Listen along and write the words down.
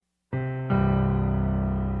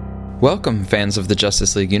Welcome, fans of the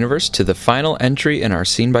Justice League universe, to the final entry in our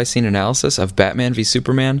scene-by-scene analysis of Batman v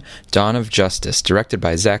Superman: Dawn of Justice, directed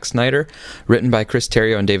by Zack Snyder, written by Chris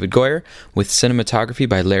Terrio and David Goyer, with cinematography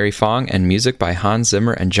by Larry Fong and music by Hans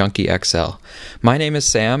Zimmer and Junkie XL. My name is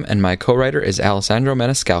Sam, and my co-writer is Alessandro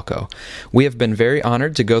Maniscalco. We have been very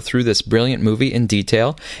honored to go through this brilliant movie in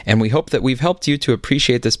detail, and we hope that we've helped you to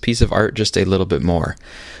appreciate this piece of art just a little bit more.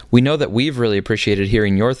 We know that we've really appreciated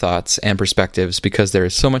hearing your thoughts and perspectives because there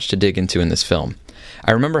is so much to dig into in this film.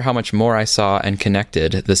 I remember how much more I saw and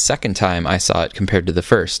connected the second time I saw it compared to the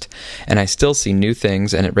first, and I still see new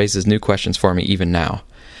things and it raises new questions for me even now.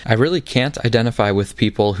 I really can't identify with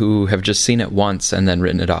people who have just seen it once and then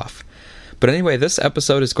written it off. But anyway, this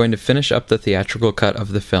episode is going to finish up the theatrical cut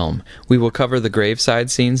of the film. We will cover the graveside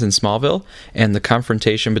scenes in Smallville and the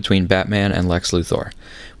confrontation between Batman and Lex Luthor.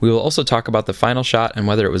 We will also talk about the final shot and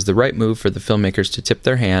whether it was the right move for the filmmakers to tip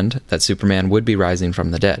their hand that Superman would be rising from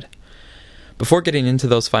the dead. Before getting into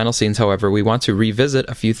those final scenes, however, we want to revisit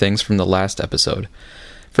a few things from the last episode.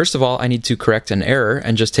 First of all, I need to correct an error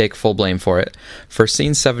and just take full blame for it. For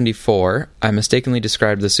scene 74, I mistakenly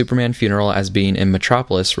described the Superman funeral as being in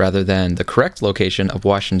Metropolis rather than the correct location of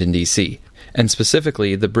Washington, D.C., and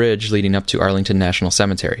specifically the bridge leading up to Arlington National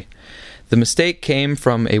Cemetery. The mistake came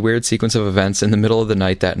from a weird sequence of events in the middle of the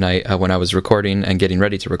night that night when I was recording and getting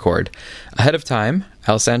ready to record. Ahead of time,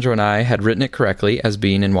 Alessandro and I had written it correctly as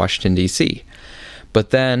being in Washington, D.C.,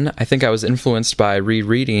 but then, I think I was influenced by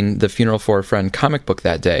rereading the Funeral for a Friend comic book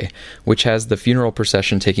that day, which has the funeral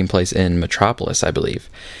procession taking place in Metropolis, I believe.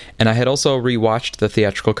 And I had also rewatched the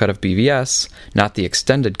theatrical cut of BVS, not the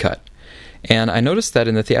extended cut. And I noticed that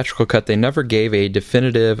in the theatrical cut, they never gave a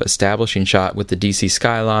definitive establishing shot with the DC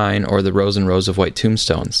skyline or the rows and rows of white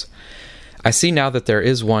tombstones. I see now that there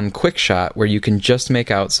is one quick shot where you can just make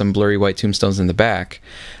out some blurry white tombstones in the back,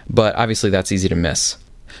 but obviously that's easy to miss.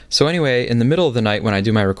 So anyway, in the middle of the night when I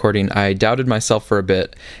do my recording, I doubted myself for a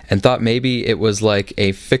bit and thought maybe it was like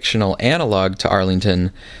a fictional analog to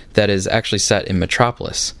Arlington that is actually set in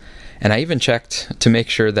Metropolis. And I even checked to make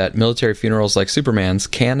sure that military funerals like Superman's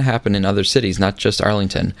can happen in other cities, not just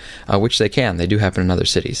Arlington, which they can. They do happen in other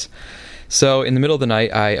cities. So in the middle of the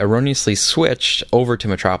night, I erroneously switched over to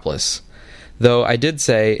Metropolis. Though I did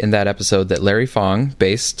say in that episode that Larry Fong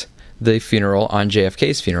based the funeral on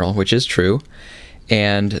JFK's funeral, which is true,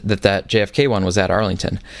 and that JFK one was at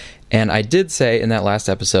Arlington. And I did say in that last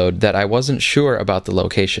episode that I wasn't sure about the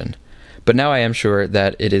location. But now I am sure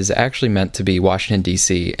that it is actually meant to be Washington,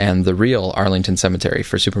 D.C. and the real Arlington Cemetery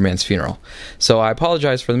for Superman's funeral. So I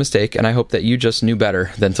apologize for the mistake, and I hope that you just knew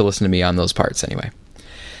better than to listen to me on those parts anyway.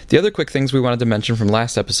 The other quick things we wanted to mention from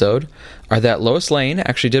last episode are that Lois Lane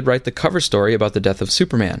actually did write the cover story about the death of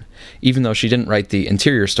Superman, even though she didn't write the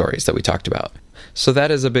interior stories that we talked about. So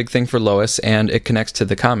that is a big thing for Lois, and it connects to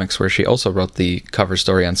the comics where she also wrote the cover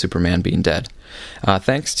story on Superman being dead.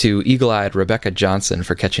 Thanks to eagle-eyed Rebecca Johnson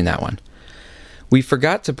for catching that one. We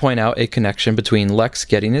forgot to point out a connection between Lex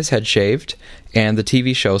getting his head shaved and the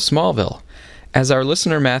TV show Smallville. As our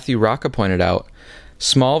listener Matthew Rocca pointed out,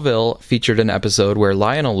 Smallville featured an episode where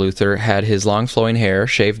Lionel Luthor had his long flowing hair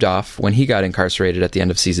shaved off when he got incarcerated at the end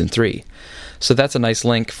of Season 3. So that's a nice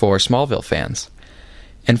link for Smallville fans.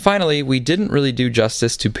 And finally, we didn't really do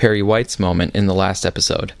justice to Perry White's moment in the last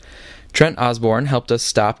episode. Trent Osborne helped us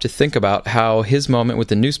stop to think about how his moment with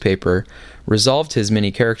the newspaper resolved his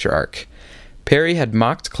mini-character arc. Perry had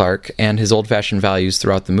mocked Clark and his old-fashioned values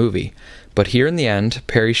throughout the movie, but here in the end,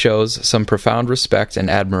 Perry shows some profound respect and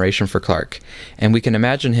admiration for Clark, and we can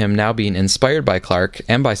imagine him now being inspired by Clark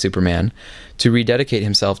and by Superman to rededicate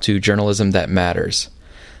himself to journalism that matters.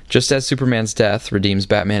 Just as Superman's death redeems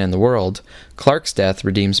Batman and the world, Clark's death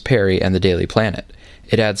redeems Perry and the Daily Planet.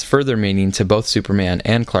 It adds further meaning to both Superman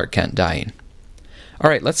and Clark Kent dying.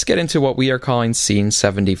 Alright, let's get into what we are calling Scene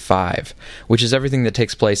 75, which is everything that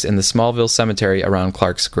takes place in the Smallville cemetery around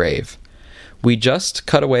Clark's grave. We just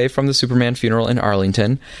cut away from the Superman funeral in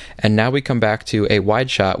Arlington, and now we come back to a wide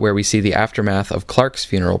shot where we see the aftermath of Clark's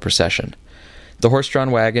funeral procession. The horse-drawn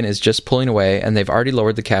wagon is just pulling away, and they've already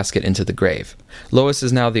lowered the casket into the grave. Lois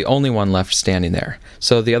is now the only one left standing there,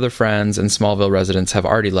 so the other friends and Smallville residents have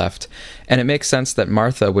already left, and it makes sense that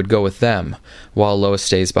Martha would go with them, while Lois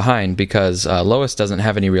stays behind, because Lois doesn't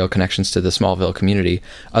have any real connections to the Smallville community,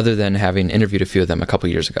 other than having interviewed a few of them a couple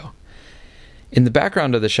years ago. In the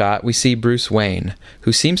background of the shot, we see Bruce Wayne,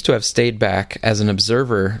 who seems to have stayed back as an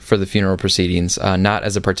observer for the funeral proceedings, not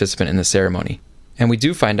as a participant in the ceremony. And we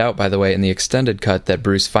do find out, by the way, in the extended cut that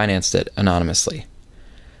Bruce financed it anonymously.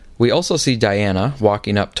 We also see Diana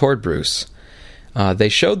walking up toward Bruce. They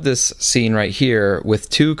showed this scene right here with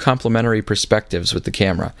two complementary perspectives with the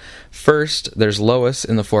camera. First, there's Lois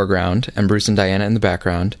in the foreground and Bruce and Diana in the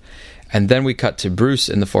background, and then we cut to Bruce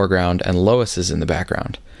in the foreground and Lois is in the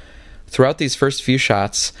background. Throughout these first few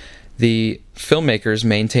shots, the filmmakers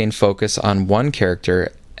maintain focus on one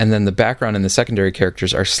character, and then the background and the secondary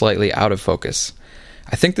characters are slightly out of focus.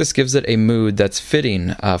 I think this gives it a mood that's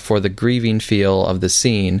fitting for the grieving feel of the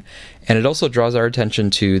scene, and it also draws our attention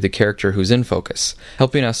to the character who's in focus,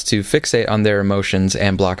 helping us to fixate on their emotions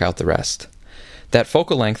and block out the rest. That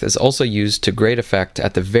focal length is also used to great effect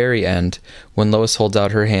at the very end when Lois holds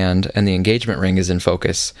out her hand and the engagement ring is in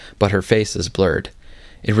focus, but her face is blurred.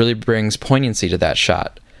 It really brings poignancy to that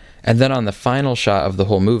shot. And then on the final shot of the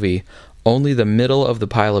whole movie, only the middle of the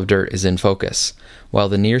pile of dirt is in focus, while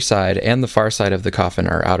the near side and the far side of the coffin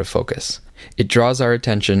are out of focus. It draws our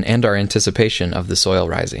attention and our anticipation of the soil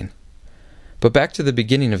rising. But back to the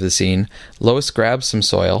beginning of the scene, Lois grabs some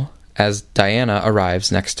soil as Diana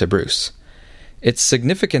arrives next to Bruce. It's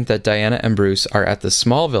significant that Diana and Bruce are at the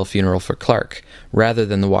Smallville funeral for Clark, rather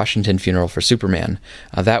than the Washington funeral for Superman.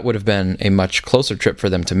 That would have been a much closer trip for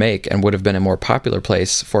them to make, and would have been a more popular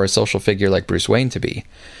place for a social figure like Bruce Wayne to be.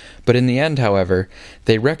 But in the end, however,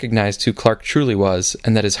 they recognized who Clark truly was,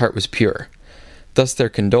 and that his heart was pure. Thus their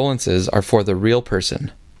condolences are for the real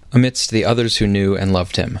person, amidst the others who knew and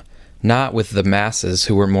loved him, not with the masses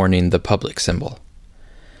who were mourning the public symbol.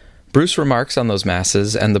 Bruce remarks on those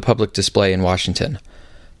masses and the public display in Washington.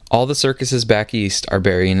 All the circuses back east are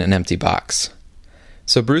burying an empty box.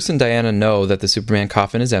 So Bruce and Diana know that the Superman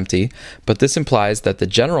coffin is empty, but this implies that the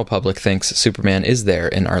general public thinks Superman is there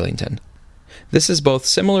in Arlington. This is both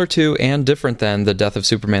similar to and different than the Death of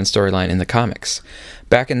Superman storyline in the comics.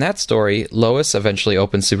 Back in that story, Lois eventually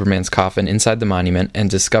opens Superman's coffin inside the monument and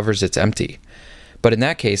discovers it's empty. But in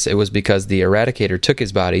that case, it was because the Eradicator took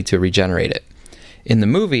his body to regenerate it. In the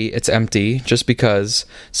movie, it's empty just because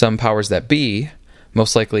some powers that be,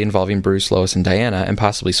 most likely involving Bruce, Lois, and Diana, and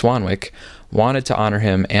possibly Swanwick, wanted to honor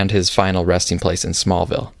him and his final resting place in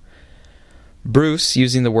Smallville. Bruce,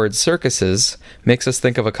 using the word circuses, makes us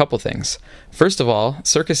think of a couple things. First of all,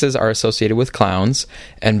 circuses are associated with clowns,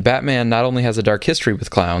 and Batman not only has a dark history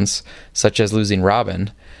with clowns, such as losing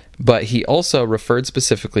Robin, but he also referred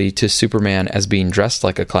specifically to Superman as being dressed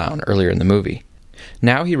like a clown earlier in the movie.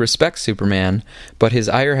 Now he respects Superman, but his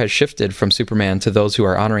ire has shifted from Superman to those who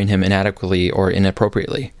are honoring him inadequately or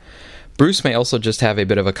inappropriately. Bruce may also just have a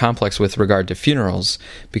bit of a complex with regard to funerals,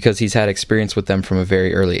 because he's had experience with them from a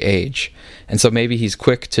very early age, and so maybe he's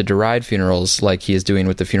quick to deride funerals like he is doing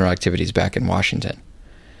with the funeral activities back in Washington.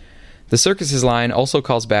 The circuses line also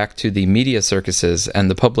calls back to the media circuses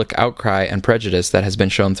and the public outcry and prejudice that has been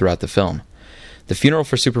shown throughout the film. The funeral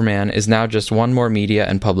for Superman is now just one more media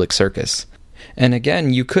and public circus. And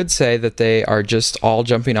again, you could say that they are just all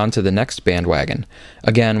jumping onto the next bandwagon,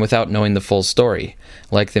 again without knowing the full story,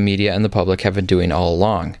 like the media and the public have been doing all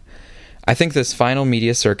along. I think this final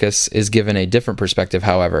media circus is given a different perspective,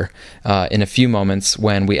 however, in a few moments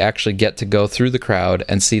when we actually get to go through the crowd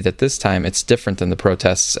and see that this time it's different than the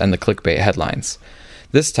protests and the clickbait headlines.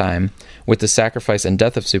 This time, with the sacrifice and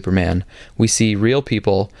death of Superman, we see real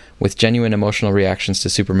people with genuine emotional reactions to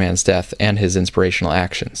Superman's death and his inspirational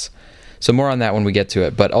actions. So more on that when we get to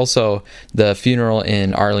it, but also the funeral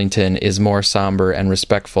in Arlington is more somber and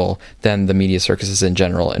respectful than the media circuses in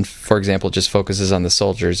general, and for example just focuses on the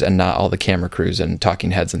soldiers and not all the camera crews and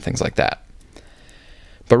talking heads and things like that.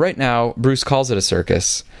 But right now, Bruce calls it a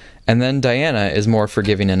circus, and then Diana is more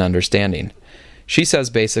forgiving and understanding. She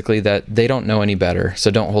says basically that they don't know any better,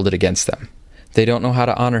 so don't hold it against them. They don't know how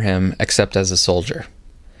to honor him except as a soldier.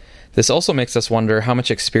 This also makes us wonder how much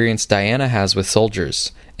experience Diana has with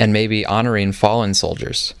soldiers, and maybe honoring fallen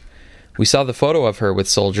soldiers. We saw the photo of her with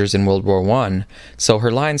soldiers in World War I, so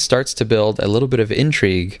her line starts to build a little bit of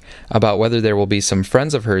intrigue about whether there will be some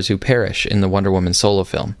friends of hers who perish in the Wonder Woman solo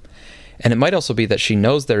film. And it might also be that she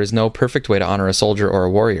knows there is no perfect way to honor a soldier or a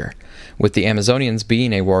warrior, with the Amazonians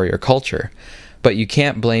being a warrior culture, but you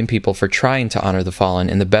can't blame people for trying to honor the fallen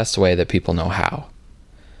in the best way that people know how.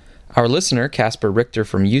 Our listener, Casper Richter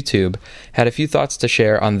from YouTube, had a few thoughts to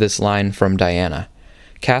share on this line from Diana.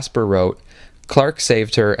 Casper wrote, "Clark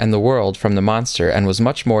saved her and the world from the monster and was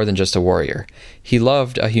much more than just a warrior. He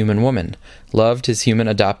loved a human woman, loved his human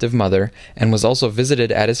adoptive mother, and was also visited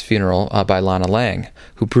at his funeral by Lana Lang,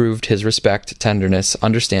 who proved his respect, tenderness,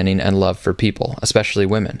 understanding, and love for people, especially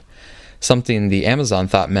women, something the Amazon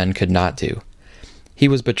thought men could not do. He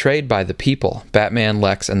was betrayed by the people, Batman,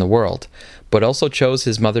 Lex, and the world, but also chose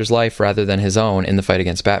his mother's life rather than his own in the fight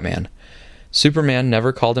against Batman. Superman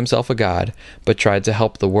never called himself a god, but tried to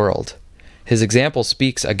help the world. His example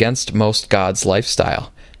speaks against most gods'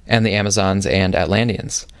 lifestyle, and the Amazons and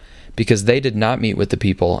Atlanteans, because they did not meet with the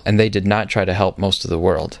people and they did not try to help most of the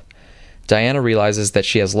world. Diana realizes that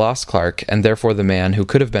she has lost Clark and therefore the man who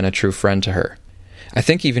could have been a true friend to her. I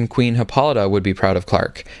think even Queen Hippolyta would be proud of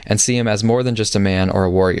Clark and see him as more than just a man or a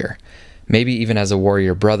warrior, maybe even as a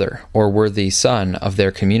warrior brother or worthy son of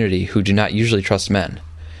their community who do not usually trust men.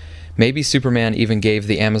 Maybe Superman even gave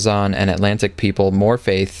the Amazon and Atlantic people more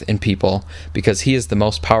faith in people because he is the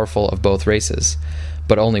most powerful of both races,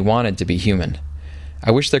 but only wanted to be human.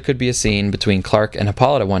 I wish there could be a scene between Clark and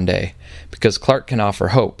Hippolyta one day, because Clark can offer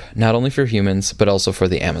hope, not only for humans, but also for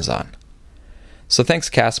the Amazon. So thanks,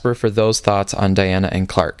 Casper, for those thoughts on Diana and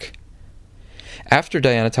Clark. After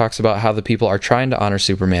Diana talks about how the people are trying to honor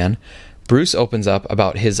Superman, Bruce opens up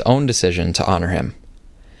about his own decision to honor him.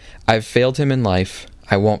 I've failed him in life,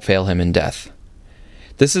 I won't fail him in death.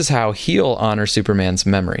 This is how he'll honor Superman's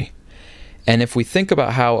memory. And if we think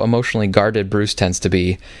about how emotionally guarded Bruce tends to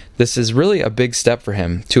be, this is really a big step for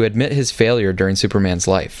him to admit his failure during Superman's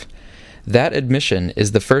life. That admission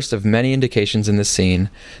is the first of many indications in this scene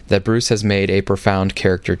that Bruce has made a profound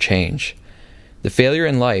character change. The failure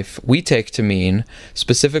in life we take to mean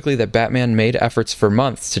specifically that Batman made efforts for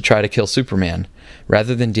months to try to kill Superman,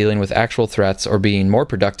 rather than dealing with actual threats or being more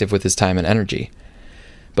productive with his time and energy.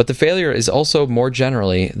 But the failure is also more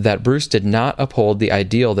generally that Bruce did not uphold the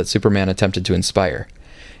ideal that Superman attempted to inspire.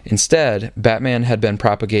 Instead, Batman had been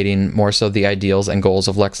propagating more so the ideals and goals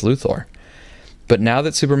of Lex Luthor. But now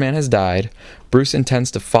that Superman has died, Bruce intends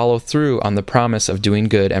to follow through on the promise of doing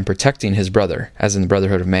good and protecting his brother, as in the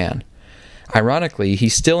Brotherhood of Man. Ironically, he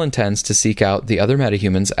still intends to seek out the other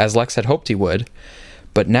metahumans as Lex had hoped he would,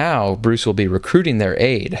 but now Bruce will be recruiting their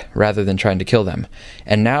aid rather than trying to kill them,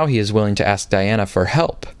 and now he is willing to ask Diana for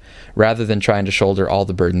help rather than trying to shoulder all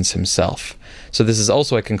the burdens himself. So this is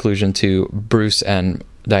also a conclusion to Bruce and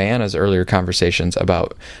Diana's earlier conversations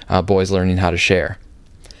about boys learning how to share.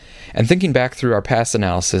 And thinking back through our past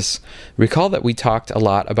analysis, recall that we talked a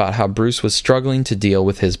lot about how Bruce was struggling to deal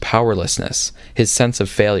with his powerlessness, his sense of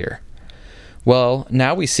failure. Well,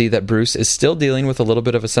 now we see that Bruce is still dealing with a little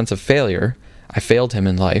bit of a sense of failure. I failed him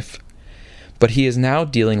in life. But he is now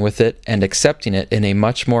dealing with it and accepting it in a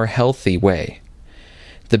much more healthy way.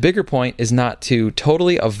 The bigger point is not to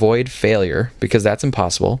totally avoid failure, because that's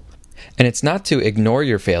impossible, and it's not to ignore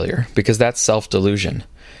your failure, because that's self-delusion.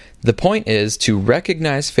 The point is to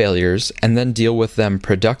recognize failures and then deal with them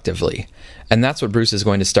productively, and that's what Bruce is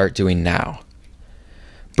going to start doing now.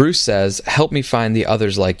 Bruce says, "Help me find the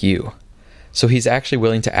others like you." So he's actually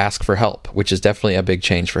willing to ask for help, which is definitely a big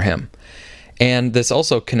change for him. And this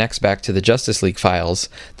also connects back to the Justice League files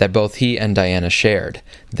that both he and Diana shared.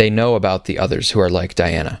 They know about the others who are like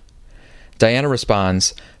Diana. Diana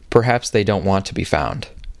responds, "Perhaps they don't want to be found."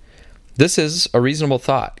 This is a reasonable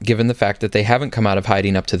thought, given the fact that they haven't come out of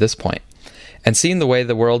hiding up to this point. And seeing the way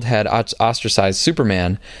the world had ostracized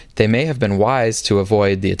Superman, they may have been wise to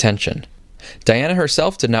avoid the attention. Diana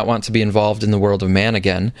herself did not want to be involved in the world of man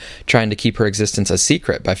again, trying to keep her existence a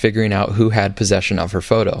secret by figuring out who had possession of her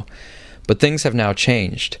photo. But things have now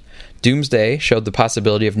changed. Doomsday showed the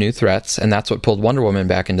possibility of new threats, and that's what pulled Wonder Woman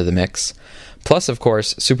back into the mix. Plus, of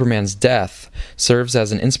course, Superman's death serves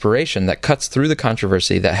as an inspiration that cuts through the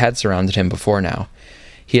controversy that had surrounded him before now.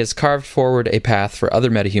 He has carved forward a path for other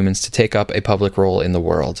metahumans to take up a public role in the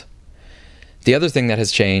world. The other thing that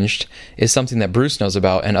has changed is something that Bruce knows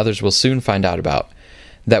about and others will soon find out about,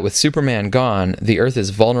 that with Superman gone, the Earth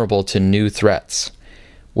is vulnerable to new threats.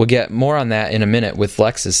 We'll get more on that in a minute with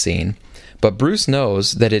Lex's scene, but Bruce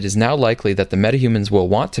knows that it is now likely that the metahumans will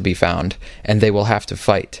want to be found, and they will have to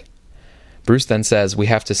fight. Bruce then says, "We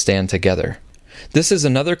have to stand together." This is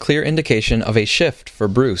another clear indication of a shift for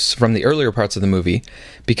Bruce from the earlier parts of the movie,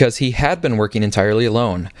 because he had been working entirely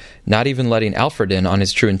alone, not even letting Alfred in on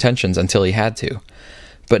his true intentions until he had to.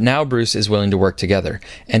 But now Bruce is willing to work together,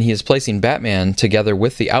 and he is placing Batman together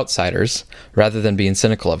with the outsiders, rather than being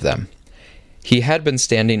cynical of them. He had been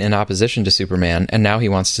standing in opposition to Superman, and now he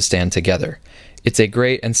wants to stand together. It's a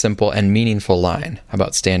great and simple and meaningful line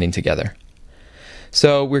about standing together.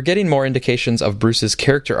 So we're getting more indications of Bruce's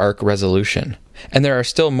character arc resolution, and there are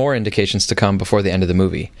still more indications to come before the end of the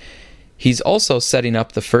movie. He's also setting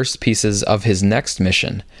up the first pieces of his next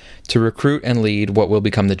mission, to recruit and lead what will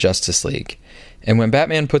become the Justice League. And when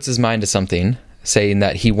Batman puts his mind to something, saying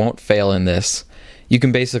that he won't fail in this, you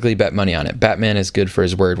can basically bet money on it. Batman is good for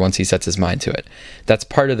his word once he sets his mind to it. That's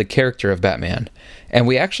part of the character of Batman. And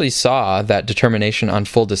we actually saw that determination on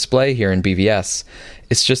full display here in BVS.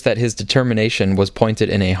 It's just that his determination was pointed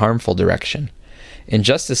in a harmful direction. In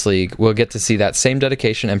Justice League, we'll get to see that same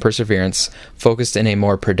dedication and perseverance focused in a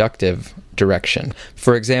more productive direction.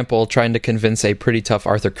 For example, trying to convince a pretty tough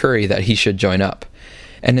Arthur Curry that he should join up.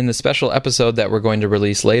 And in the special episode that we're going to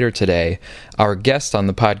release later today, our guest on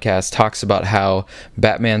the podcast talks about how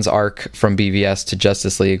Batman's arc from BVS to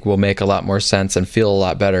Justice League will make a lot more sense and feel a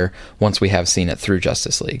lot better once we have seen it through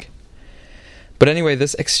Justice League. But anyway,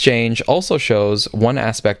 this exchange also shows one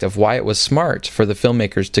aspect of why it was smart for the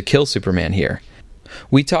filmmakers to kill Superman here.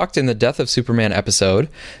 We talked in the Death of Superman episode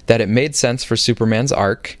that it made sense for Superman's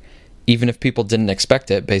arc, even if people didn't expect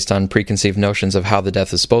it based on preconceived notions of how the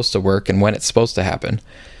death is supposed to work and when it's supposed to happen.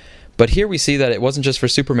 But here we see that it wasn't just for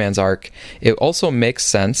Superman's arc, it also makes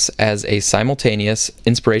sense as a simultaneous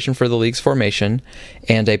inspiration for the League's formation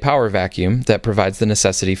and a power vacuum that provides the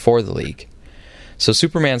necessity for the League. So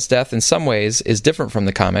Superman's death in some ways is different from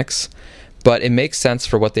the comics, but it makes sense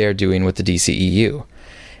for what they are doing with the DCEU.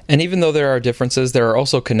 And even though there are differences, there are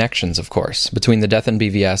also connections, of course, between the death in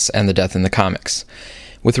BVS and the death in the comics.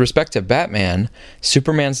 With respect to Batman,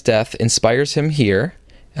 Superman's death inspires him here,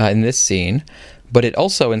 in this scene, but it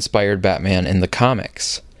also inspired Batman in the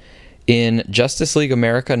comics. In Justice League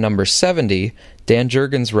America number 70, Dan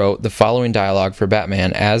Jurgens wrote the following dialogue for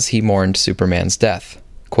Batman as he mourned Superman's death.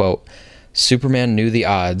 Quote, "Superman knew the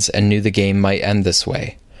odds and knew the game might end this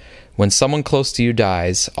way. When someone close to you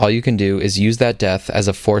dies, all you can do is use that death as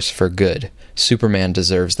a force for good. Superman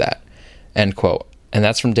deserves that." End quote. And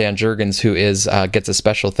that's from Dan Jurgens, who gets a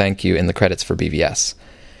special thank you in the credits for BVS.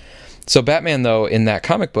 So Batman, though, in that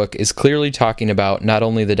comic book, is clearly talking about not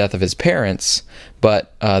only the death of his parents,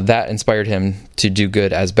 but that inspired him to do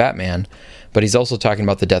good as Batman, but he's also talking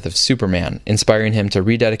about the death of Superman, inspiring him to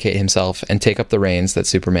rededicate himself and take up the reins that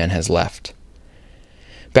Superman has left.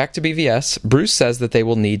 Back to BVS, Bruce says that they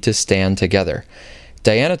will need to stand together.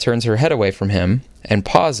 Diana turns her head away from him and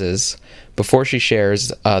pauses before she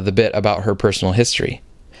shares the bit about her personal history.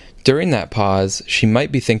 During that pause, she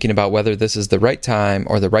might be thinking about whether this is the right time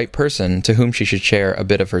or the right person to whom she should share a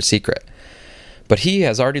bit of her secret. But he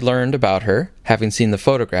has already learned about her, having seen the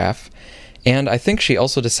photograph, and I think she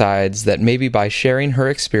also decides that maybe by sharing her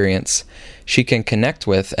experience, she can connect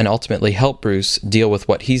with and ultimately help Bruce deal with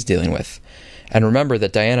what he's dealing with. And remember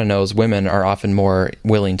that Diana knows women are often more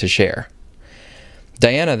willing to share.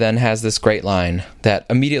 Diana then has this great line that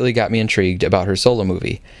immediately got me intrigued about her solo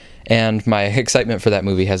movie, and my excitement for that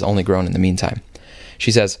movie has only grown in the meantime.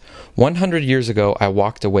 She says, 100 years ago I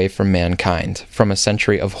walked away from mankind, from a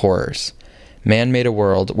century of horrors. Man made a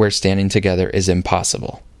world where standing together is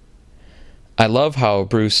impossible. I love how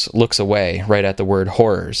Bruce looks away right at the word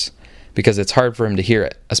horrors, because it's hard for him to hear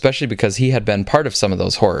it, especially because he had been part of some of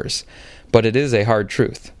those horrors, but it is a hard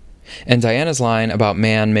truth. And Diana's line about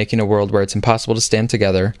man making a world where it's impossible to stand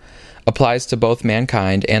together applies to both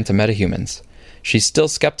mankind and to metahumans. She's still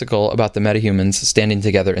skeptical about the metahumans standing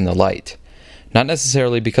together in the light. Not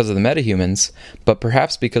necessarily because of the metahumans, but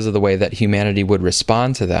perhaps because of the way that humanity would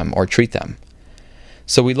respond to them or treat them.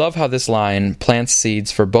 So we love how this line plants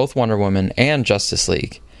seeds for both Wonder Woman and Justice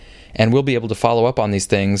League, and we'll be able to follow up on these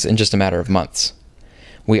things in just a matter of months.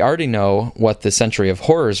 We already know what the Century of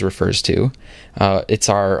Horrors refers to. It's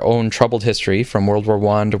our own troubled history from World War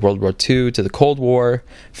I to World War II to the Cold War,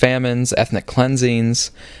 famines, ethnic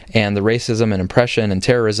cleansings, and the racism and oppression and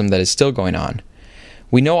terrorism that is still going on.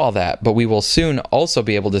 We know all that, but we will soon also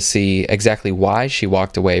be able to see exactly why she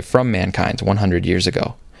walked away from mankind 100 years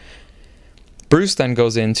ago. Bruce then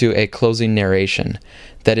goes into a closing narration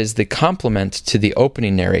that is the complement to the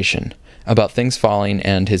opening narration about things falling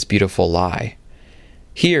and his beautiful lie.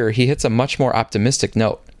 Here, he hits a much more optimistic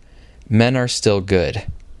note. Men are still good.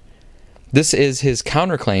 This is his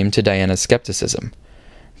counterclaim to Diana's skepticism.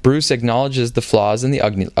 Bruce acknowledges the flaws and the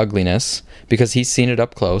ugliness because he's seen it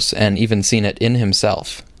up close and even seen it in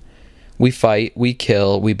himself. We fight, we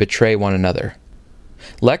kill, we betray one another.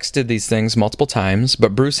 Lex did these things multiple times,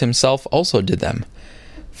 but Bruce himself also did them,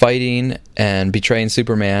 fighting and betraying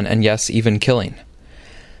Superman, and yes, even killing.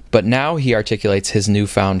 But now he articulates his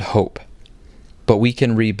newfound hope. But we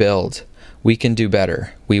can rebuild. We can do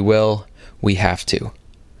better. We will. We have to.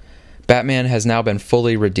 Batman has now been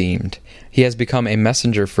fully redeemed. He has become a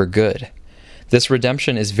messenger for good. This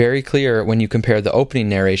redemption is very clear when you compare the opening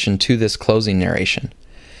narration to this closing narration.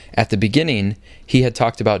 At the beginning, he had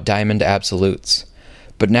talked about diamond absolutes,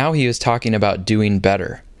 but now he is talking about doing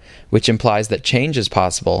better, which implies that change is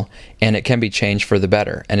possible, and it can be changed for the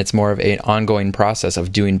better, and it's more of an ongoing process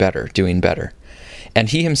of doing better, doing better. And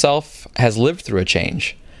he himself has lived through a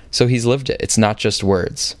change, so he's lived it. It's not just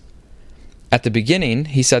words. At the beginning,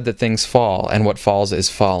 he said that things fall, and what falls is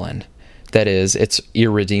fallen. That is, it's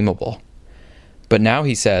irredeemable. But now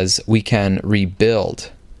he says we can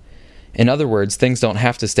rebuild. In other words, things don't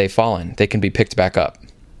have to stay fallen. They can be picked back up.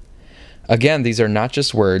 Again, these are not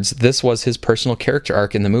just words. This was his personal character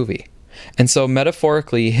arc in the movie. And so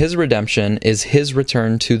metaphorically, his redemption is his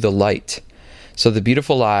return to the light. So the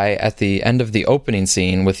beautiful lie at the end of the opening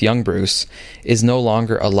scene with young Bruce is no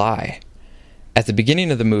longer a lie. At the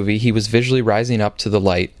beginning of the movie, he was visually rising up to the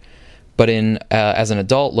light, but as an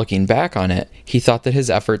adult looking back on it, he thought that his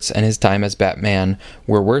efforts and his time as Batman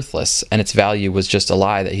were worthless, and its value was just a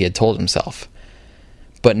lie that he had told himself.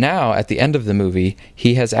 But now, at the end of the movie,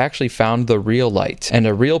 he has actually found the real light and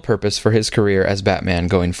a real purpose for his career as Batman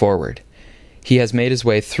going forward. He has made his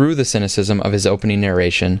way through the cynicism of his opening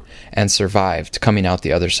narration and survived, coming out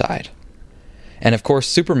the other side. And of course,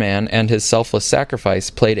 Superman and his selfless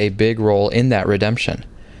sacrifice played a big role in that redemption.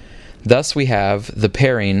 Thus we have the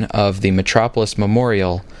pairing of the Metropolis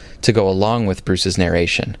Memorial to go along with Bruce's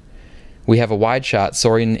narration. We have a wide shot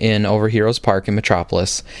soaring in over Heroes Park in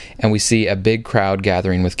Metropolis, and we see a big crowd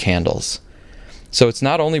gathering with candles. So it's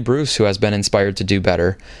not only Bruce who has been inspired to do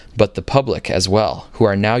better, but the public as well, who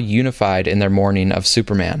are now unified in their mourning of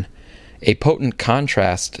Superman, a potent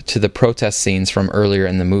contrast to the protest scenes from earlier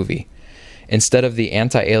in the movie. Instead of the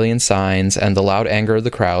anti-alien signs and the loud anger of the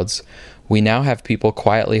crowds, we now have people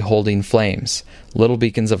quietly holding flames, little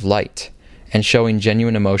beacons of light, and showing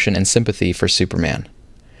genuine emotion and sympathy for Superman.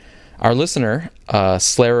 Our listener,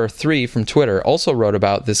 Slayer3 from Twitter, also wrote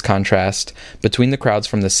about this contrast between the crowds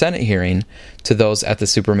from the Senate hearing to those at the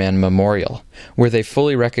Superman Memorial, where they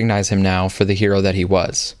fully recognize him now for the hero that he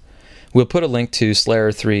was. We'll put a link to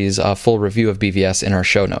Slayer3's full review of BVS in our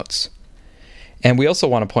show notes. And we also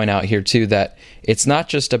want to point out here, too, that it's not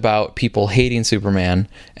just about people hating Superman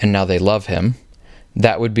and now they love him.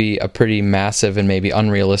 That would be a pretty massive and maybe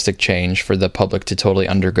unrealistic change for the public to totally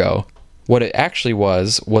undergo. What it actually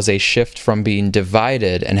was a shift from being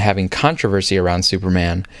divided and having controversy around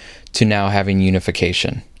Superman to now having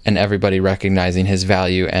unification and everybody recognizing his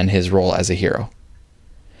value and his role as a hero.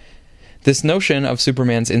 This notion of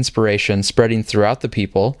Superman's inspiration spreading throughout the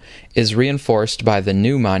people is reinforced by the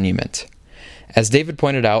new monument. As David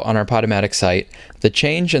pointed out on our Podomatic site, the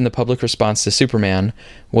change in the public response to Superman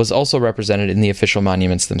was also represented in the official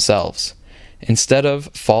monuments themselves. Instead of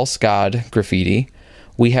false god graffiti,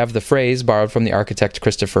 we have the phrase borrowed from the architect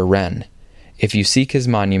Christopher Wren: "If you seek his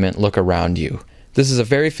monument, look around you." This is a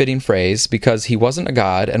very fitting phrase because he wasn't a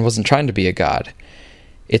god and wasn't trying to be a god.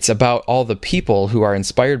 It's about all the people who are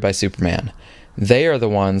inspired by Superman. They are the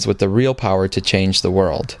ones with the real power to change the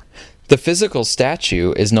world. The physical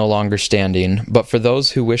statue is no longer standing, but for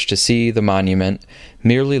those who wish to see the monument,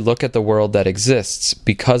 merely look at the world that exists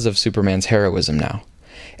because of Superman's heroism now,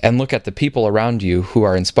 and look at the people around you who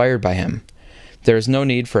are inspired by him. There is no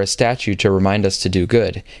need for a statue to remind us to do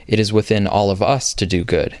good. It is within all of us to do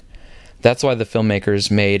good. That's why the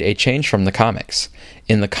filmmakers made a change from the comics.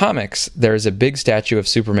 In the comics, there is a big statue of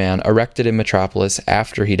Superman erected in Metropolis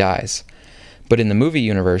after he dies. But in the movie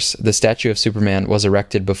universe, the statue of Superman was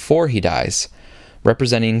erected before he dies,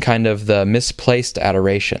 representing kind of the misplaced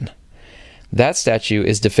adoration. That statue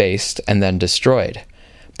is defaced and then destroyed,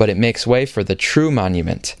 but it makes way for the true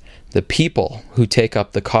monument, the people who take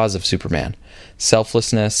up the cause of Superman: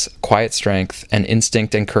 selflessness, quiet strength, and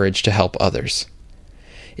instinct and courage to help others.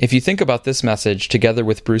 If you think about this message together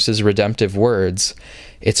with Bruce's redemptive words,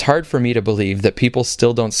 it's hard for me to believe that people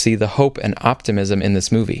still don't see the hope and optimism in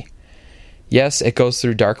this movie. Yes, it goes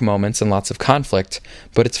through dark moments and lots of conflict,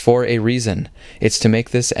 but it's for a reason. It's to make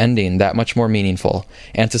this ending that much more meaningful,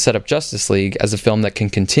 and to set up Justice League as a film that can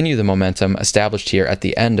continue the momentum established here at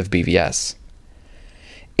the end of BVS.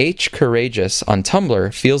 H. Courageous on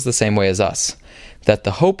Tumblr feels the same way as us, that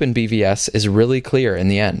the hope in BVS is really clear in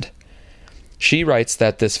the end. She writes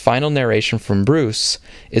that this final narration from Bruce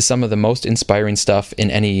is some of the most inspiring stuff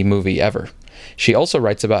in any movie ever. She also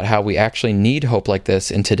writes about how we actually need hope like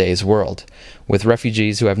this in today's world, with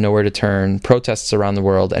refugees who have nowhere to turn, protests around the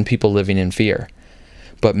world, and people living in fear.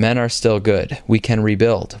 But men are still good. We can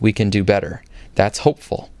rebuild. We can do better. That's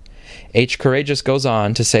hopeful. H. Courageous goes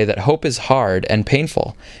on to say that hope is hard and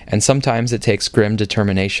painful, and sometimes it takes grim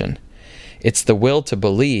determination. It's the will to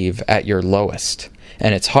believe at your lowest,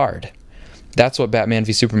 and it's hard. That's what Batman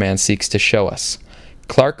v Superman seeks to show us.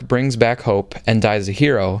 Clark brings back hope and dies a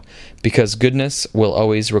hero because goodness will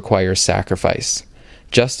always require sacrifice.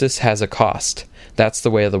 Justice has a cost. That's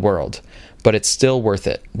the way of the world. But it's still worth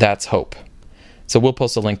it. That's hope. So we'll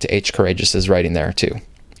post a link to H. Courageous's writing there too.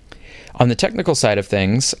 On the technical side of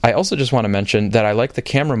things, I also just want to mention that I like the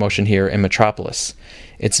camera motion here in Metropolis.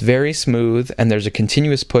 It's very smooth and there's a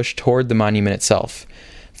continuous push toward the monument itself.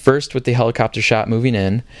 first with the helicopter shot moving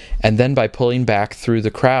in, and then by pulling back through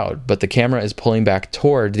the crowd, but the camera is pulling back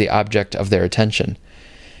toward the object of their attention.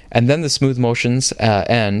 And then the smooth motions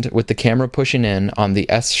end with the camera pushing in on the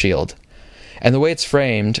S shield. And the way it's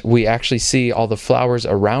framed, we actually see all the flowers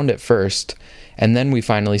around it first, and then we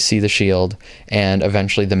finally see the shield and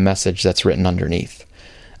eventually the message that's written underneath.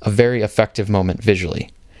 A very effective moment visually.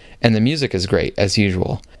 And the music is great, as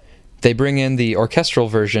usual. They bring in the orchestral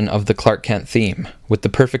version of the Clark Kent theme, with the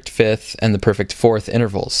perfect fifth and the perfect fourth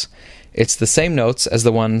intervals. It's the same notes as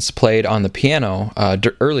the ones played on the piano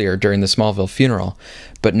earlier during the Smallville funeral,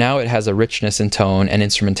 but now it has a richness in tone and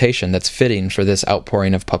instrumentation that's fitting for this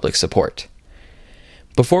outpouring of public support.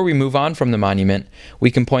 Before we move on from the monument,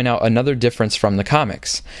 we can point out another difference from the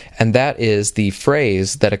comics, and that is the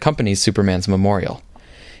phrase that accompanies Superman's memorial.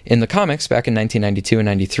 In the comics, back in 1992 and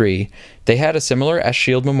 93, they had a similar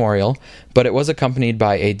S-Shield memorial, but it was accompanied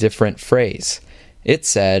by a different phrase. It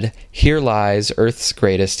said, "Here lies Earth's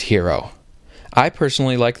greatest hero." I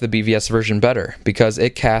personally like the BVS version better, because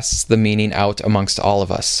it casts the meaning out amongst all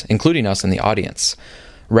of us, including us in the audience,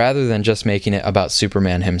 rather than just making it about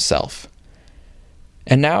Superman himself.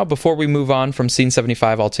 And now, before we move on from Scene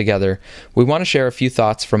 75 altogether, we want to share a few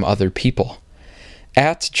thoughts from other people.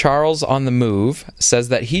 @Charles on the Move says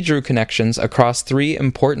that he drew connections across 3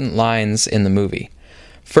 important lines in the movie.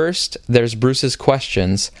 First, there's Bruce's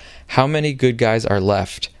questions, how many good guys are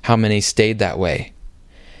left? How many stayed that way?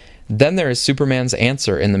 Then there is Superman's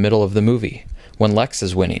answer in the middle of the movie, when Lex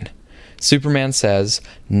is winning. Superman says,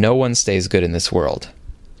 no one stays good in this world.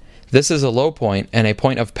 This is a low point and a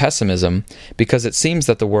point of pessimism because it seems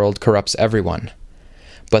that the world corrupts everyone.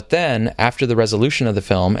 But then, after the resolution of the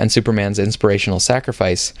film and Superman's inspirational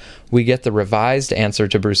sacrifice, we get the revised answer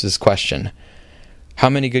to Bruce's question. How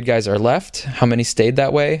many good guys are left? How many stayed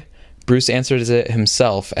that way? Bruce answers it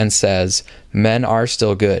himself and says, men are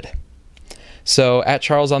still good. So,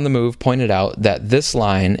 @Charles on the Move pointed out that this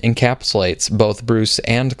line encapsulates both Bruce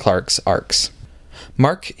and Clark's arcs.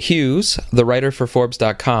 Mark Hughes, the writer for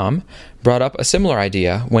Forbes.com, brought up a similar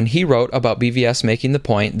idea when he wrote about BVS making the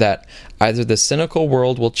point that either the cynical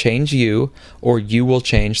world will change you or you will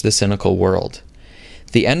change the cynical world.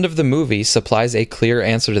 The end of the movie supplies a clear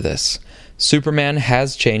answer to this. Superman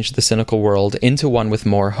has changed the cynical world into one with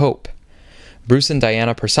more hope. Bruce and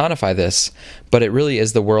Diana personify this, but it really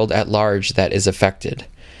is the world at large that is affected.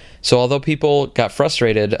 So although people got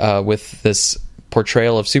frustrated with this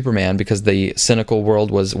portrayal of Superman because the cynical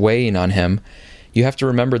world was weighing on him, you have to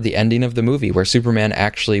remember the ending of the movie where Superman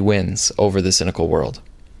actually wins over the cynical world.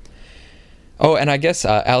 Oh, and I guess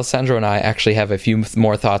Alessandro and I actually have a few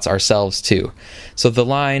more thoughts ourselves too. So the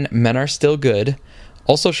line, men are still good,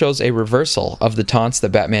 also shows a reversal of the taunts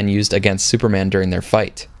that Batman used against Superman during their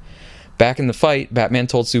fight. Back in the fight, Batman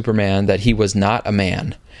told Superman that he was not a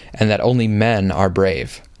man, and that only men are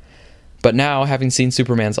brave. But now, having seen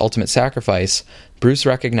Superman's ultimate sacrifice, Bruce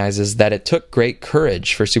recognizes that it took great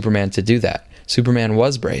courage for Superman to do that. Superman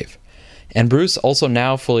was brave. And Bruce also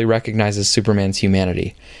now fully recognizes Superman's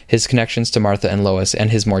humanity, his connections to Martha and Lois,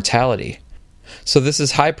 and his mortality. So this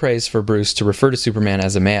is high praise for Bruce to refer to Superman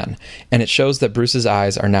as a man, and it shows that Bruce's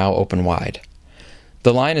eyes are now open wide.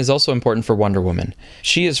 The line is also important for Wonder Woman.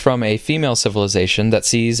 She is from a female civilization that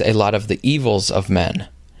sees a lot of the evils of men.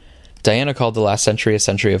 Diana called the last century a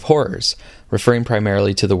century of horrors, referring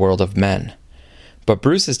primarily to the world of men. But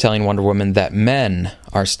Bruce is telling Wonder Woman that men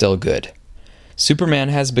are still good. Superman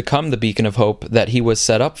has become the beacon of hope that he was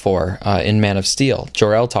set up for in Man of Steel.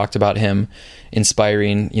 Jor-El talked about him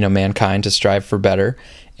inspiring, mankind to strive for better,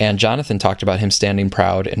 and Jonathan talked about him standing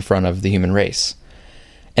proud in front of the human race.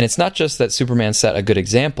 And it's not just that Superman set a good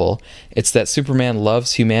example, it's that Superman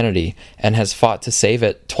loves humanity and has fought to save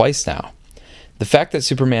it twice now. The fact that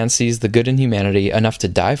Superman sees the good in humanity enough to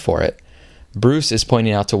die for it, Bruce is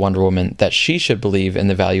pointing out to Wonder Woman that she should believe in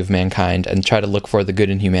the value of mankind and try to look for the good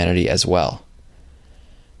in humanity as well.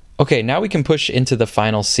 Okay, now we can push into the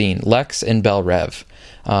final scene, Lex and Belle Rev,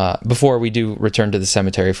 before we do return to the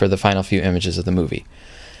cemetery for the final few images of the movie.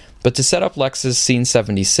 But to set up Lex's scene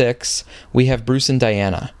 76, we have Bruce and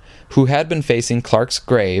Diana, who had been facing Clark's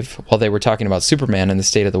grave while they were talking about Superman and the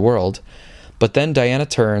state of the world, but then Diana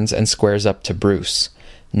turns and squares up to Bruce.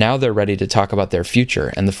 Now they're ready to talk about their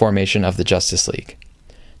future and the formation of the Justice League.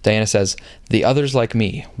 Diana says, "The others like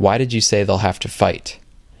me, why did you say they'll have to fight?"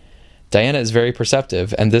 Diana is very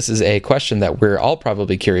perceptive, and this is a question that we're all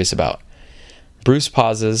probably curious about. Bruce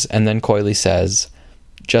pauses and then coyly says,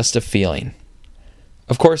 "Just a feeling."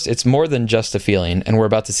 Of course, it's more than just a feeling, and we're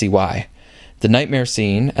about to see why. The nightmare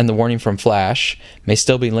scene and the warning from Flash may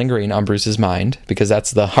still be lingering on Bruce's mind, because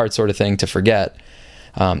that's the hard sort of thing to forget.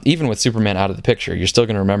 Even with Superman out of the picture, you're still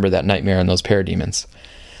going to remember that nightmare and those parademons.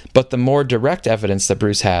 But the more direct evidence that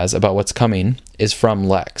Bruce has about what's coming is from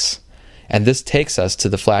Lex. And this takes us to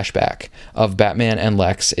the flashback of Batman and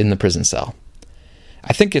Lex in the prison cell.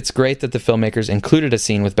 I think it's great that the filmmakers included a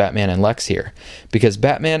scene with Batman and Lex here, because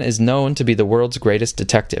Batman is known to be the world's greatest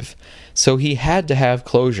detective, so he had to have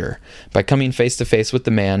closure by coming face to face with the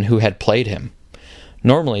man who had played him.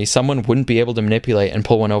 Normally, someone wouldn't be able to manipulate and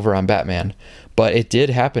pull one over on Batman, but it did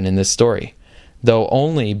happen in this story, though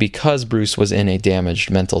only because Bruce was in a damaged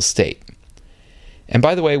mental state. And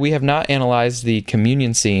by the way, we have not analyzed the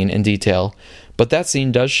communion scene in detail, but that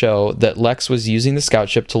scene does show that Lex was using the scout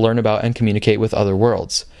ship to learn about and communicate with other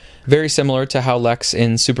worlds. Very similar to how Lex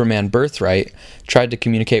in Superman Birthright tried to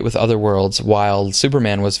communicate with other worlds while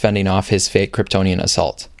Superman was fending off his fake Kryptonian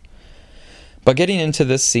assault. But getting into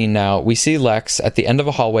this scene now, we see Lex at the end of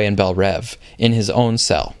a hallway in Bel Rev, in his own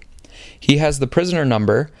cell. He has the prisoner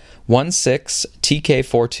number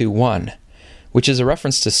 16TK421, which is a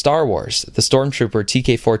reference to Star Wars, the stormtrooper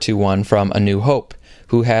TK421 from A New Hope,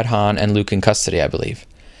 who had Han and Luke in custody, I believe.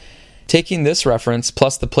 Taking this reference,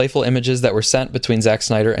 plus the playful images that were sent between Zack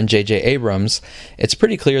Snyder and J.J. Abrams, it's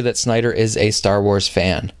pretty clear that Snyder is a Star Wars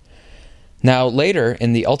fan. Now, later,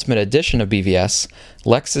 in the Ultimate Edition of BVS,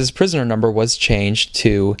 Lex's prisoner number was changed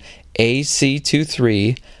to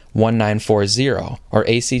AC231940, or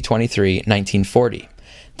AC231940.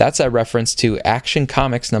 That's a reference to Action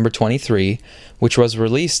Comics number 23, which was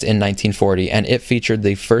released in 1940, and it featured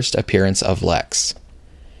the first appearance of Lex.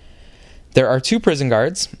 There are 2 prison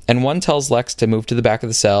guards, and one tells Lex to move to the back of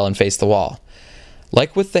the cell and face the wall.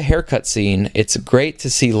 Like with the haircut scene, it's great to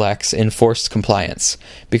see Lex in forced compliance,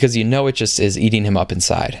 because you know it just is eating him up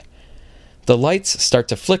inside. The lights start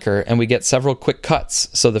to flicker, and we get several quick cuts,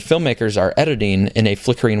 so the filmmakers are editing in a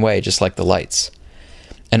flickering way, just like the lights.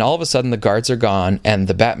 And all of a sudden the guards are gone, and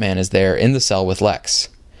the Batman is there in the cell with Lex.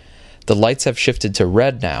 The lights have shifted to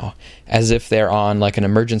red now, as if they're on like an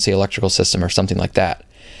emergency electrical system or something like that.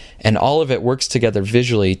 And all of it works together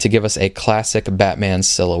visually to give us a classic Batman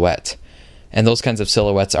silhouette. And those kinds of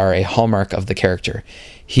silhouettes are a hallmark of the character.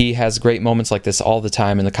 He has great moments like this all the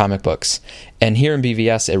time in the comic books. And here in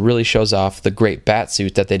BVS, it really shows off the great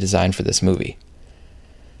Batsuit that they designed for this movie.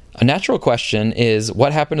 A natural question is,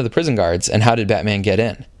 what happened to the prison guards, and how did Batman get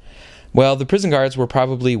in? Well, the prison guards were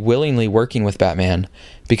probably willingly working with Batman,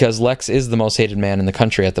 because Lex is the most hated man in the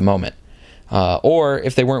country at the moment. Or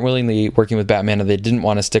if they weren't willingly working with Batman and they didn't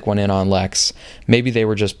want to stick one in on Lex, maybe they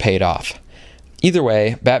were just paid off. Either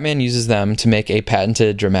way, Batman uses them to make a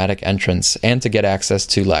patented dramatic entrance and to get access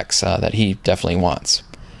to Lex that he definitely wants.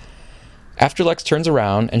 After Lex turns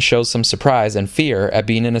around and shows some surprise and fear at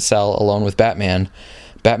being in a cell alone with Batman,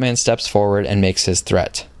 Batman steps forward and makes his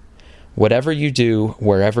threat. "Whatever you do,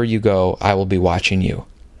 wherever you go, I will be watching you."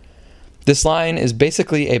 This line is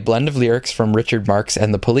basically a blend of lyrics from Richard Marx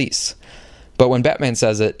and the Police. But when Batman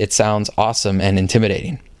says it, it sounds awesome and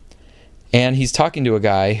intimidating. And he's talking to a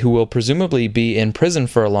guy who will presumably be in prison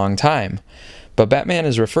for a long time, but Batman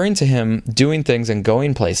is referring to him doing things and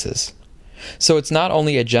going places. So it's not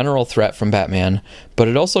only a general threat from Batman, but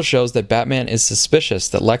it also shows that Batman is suspicious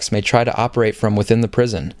that Lex may try to operate from within the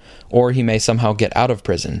prison, or he may somehow get out of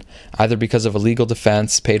prison, either because of a legal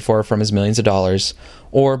defense paid for from his millions of dollars,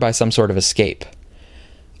 or by some sort of escape.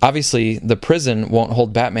 Obviously, the prison won't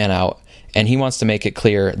hold Batman out, and he wants to make it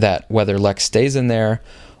clear that whether Lex stays in there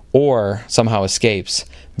or somehow escapes,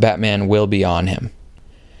 Batman will be on him.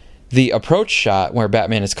 The approach shot where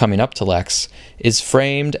Batman is coming up to Lex is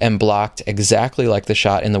framed and blocked exactly like the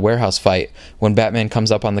shot in the warehouse fight when Batman comes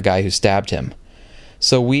up on the guy who stabbed him.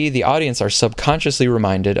 So we, the audience, are subconsciously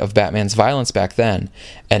reminded of Batman's violence back then,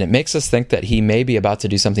 and it makes us think that he may be about to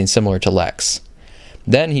do something similar to Lex.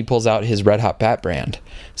 Then he pulls out his Red Hot Bat brand,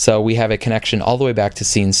 so we have a connection all the way back to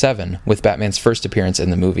Scene 7 with Batman's first appearance in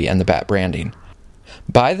the movie and the bat branding.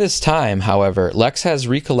 By this time, however, Lex has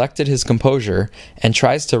recollected his composure and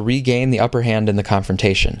tries to regain the upper hand in the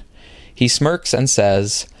confrontation. He smirks and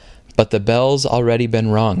says, "But the bell's already been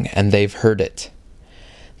rung, and they've heard it."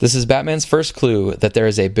 This is Batman's first clue that there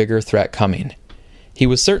is a bigger threat coming. He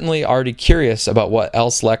was certainly already curious about what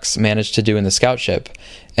else Lex managed to do in the scout ship,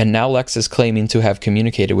 and now Lex is claiming to have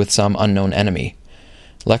communicated with some unknown enemy.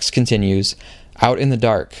 Lex continues, "Out in the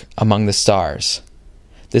dark, among the stars."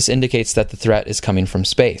 This indicates that the threat is coming from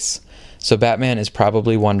space, so Batman is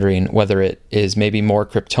probably wondering whether it is maybe more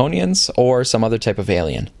Kryptonians or some other type of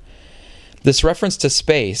alien. This reference to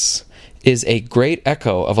space is a great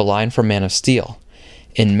echo of a line from Man of Steel.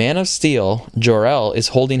 In Man of Steel, Jor-El is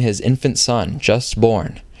holding his infant son, just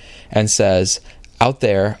born, and says, "Out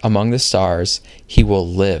there, among the stars, he will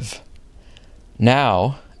live."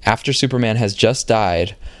 Now, after Superman has just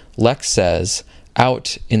died, Lex says,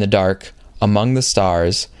 "Out in the dark, among the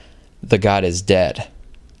stars, the god is dead."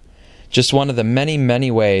 Just one of the many,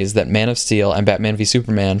 many ways that Man of Steel and Batman v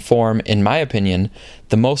Superman form, in my opinion,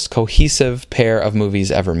 the most cohesive pair of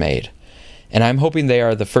movies ever made. And I'm hoping they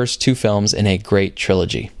are the first two films in a great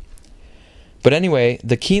trilogy. But anyway,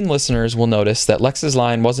 the keen listeners will notice that Lex's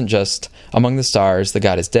line wasn't just, "Among the stars, the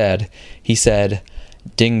god is dead." He said,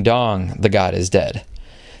 "Ding dong, the god is dead."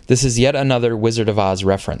 This is yet another Wizard of Oz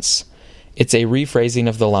reference. It's a rephrasing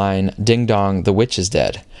of the line, "Ding dong, the witch is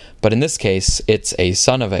dead," but in this case, it's a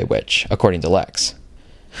son of a witch, according to Lex.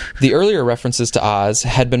 The earlier references to Oz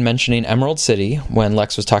had been mentioning Emerald City when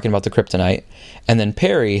Lex was talking about the kryptonite, and then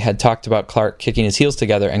Perry had talked about Clark kicking his heels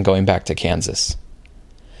together and going back to Kansas.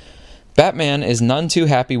 Batman is none too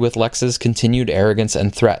happy with Lex's continued arrogance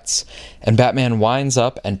and threats, and Batman winds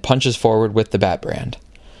up and punches forward with the Bat brand.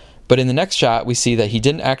 But in the next shot, we see that he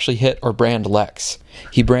didn't actually hit or brand Lex.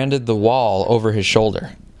 He branded the wall over his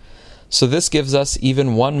shoulder. So this gives us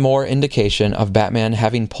even one more indication of Batman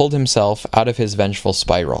having pulled himself out of his vengeful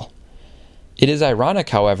spiral. It is ironic,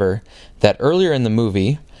 however, that earlier in the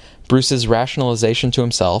movie, Bruce's rationalization to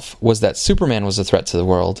himself was that Superman was a threat to the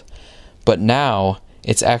world, but now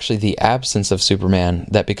it's actually the absence of Superman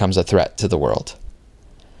that becomes a threat to the world.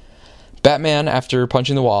 Batman, after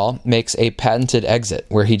punching the wall, makes a patented exit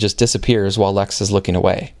where he just disappears while Lex is looking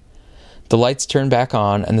away. The lights turn back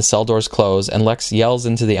on and the cell doors close, and Lex yells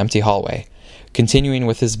into the empty hallway, continuing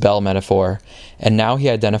with his bell metaphor, and now he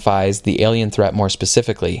identifies the alien threat more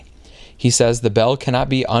specifically. He says the bell cannot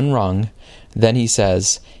be unrung, then he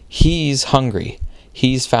says, "He's hungry,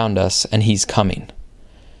 he's found us, and he's coming."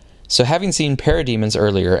 So having seen Parademons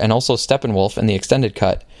earlier and also Steppenwolf in the extended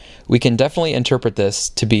cut, we can definitely interpret this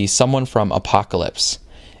to be someone from Apokolips,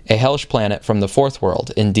 a hellish planet from the Fourth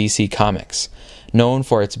World in DC Comics, known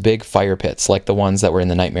for its big fire pits like the ones that were in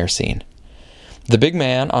the Nightmare scene. The big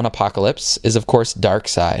man on Apokolips is of course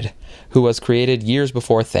Darkseid, who was created years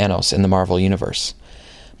before Thanos in the Marvel Universe.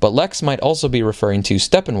 But Lex might also be referring to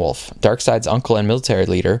Steppenwolf, Darkseid's uncle and military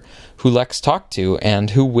leader, who Lex talked to and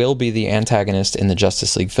who will be the antagonist in the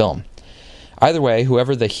Justice League film. Either way,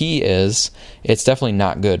 whoever the he is, it's definitely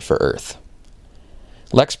not good for Earth.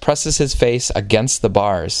 Lex presses his face against the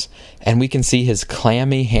bars, and we can see his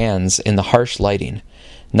clammy hands in the harsh lighting.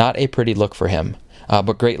 Not a pretty look for him,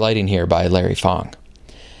 but great lighting here by Larry Fong.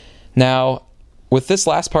 Now, with this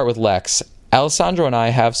last part with Lex, Alessandro and I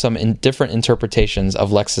have some different interpretations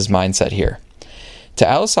of Lex's mindset here. To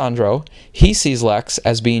Alessandro, he sees Lex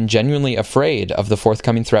as being genuinely afraid of the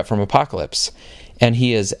forthcoming threat from Apokolips, and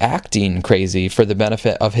he is acting crazy for the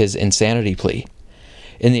benefit of his insanity plea.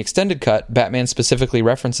 In the extended cut, Batman specifically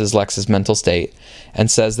references Lex's mental state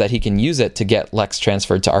and says that he can use it to get Lex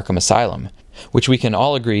transferred to Arkham Asylum, which we can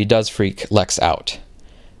all agree does freak Lex out.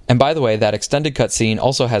 And by the way, that extended cut scene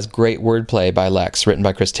also has great wordplay by Lex, written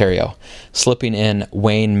by Chris Terrio, slipping in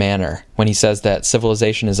Wayne Manor when he says that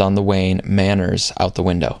civilization is on the wane, manners out the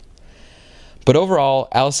window. But overall,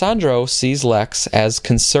 Alessandro sees Lex as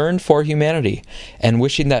concerned for humanity and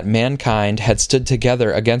wishing that mankind had stood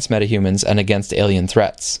together against metahumans and against alien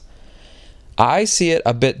threats. I see it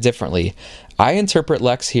a bit differently. I interpret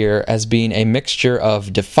Lex here as being a mixture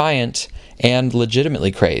of defiant and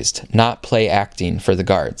legitimately crazed, not play acting for the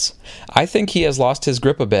guards. I think he has lost his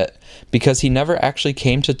grip a bit because he never actually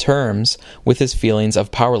came to terms with his feelings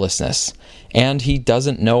of powerlessness, and he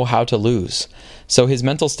doesn't know how to lose. So his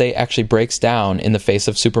mental state actually breaks down in the face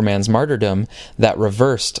of Superman's martyrdom that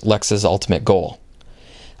reversed Lex's ultimate goal.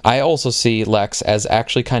 I also see Lex as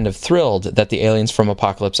actually kind of thrilled that the aliens from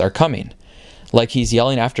Apokolips are coming. Like he's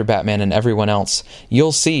yelling after Batman and everyone else,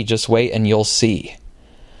 "You'll see, just wait and you'll see."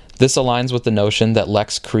 This aligns with the notion that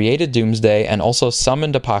Lex created Doomsday and also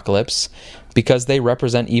summoned Apokolips because they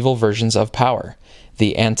represent evil versions of power,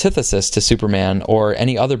 the antithesis to Superman or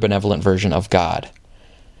any other benevolent version of God.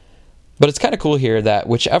 But it's kind of cool here that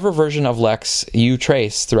whichever version of Lex you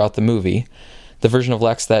trace throughout the movie, the version of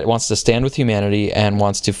Lex that wants to stand with humanity and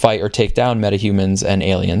wants to fight or take down metahumans and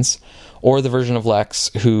aliens, or the version of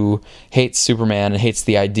Lex who hates Superman and hates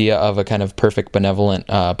the idea of a kind of perfect, benevolent,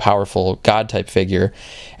 powerful God-type figure,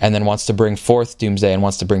 and then wants to bring forth Doomsday and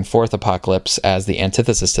wants to bring forth Apokolips as the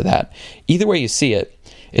antithesis to that. Either way you see it,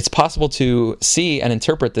 it's possible to see and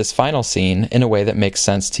interpret this final scene in a way that makes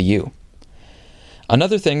sense to you.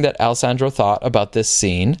 Another thing that Alessandro thought about this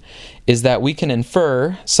scene is that we can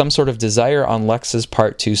infer some sort of desire on Lex's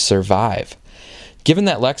part to survive. Given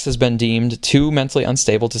that Lex has been deemed too mentally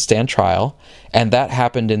unstable to stand trial, and that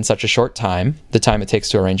happened in such a short time, the time it takes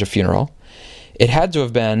to arrange a funeral, it had to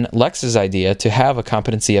have been Lex's idea to have a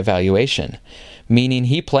competency evaluation, meaning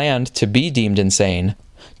he planned to be deemed insane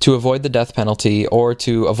to avoid the death penalty or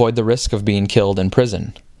to avoid the risk of being killed in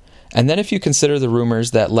prison. And then if you consider the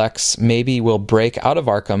rumors that Lex maybe will break out of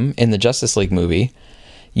Arkham in the Justice League movie,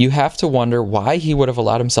 you have to wonder why he would have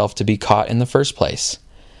allowed himself to be caught in the first place.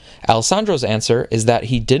 Alessandro's answer is that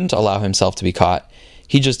he didn't allow himself to be caught.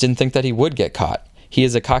 He just didn't think that he would get caught. He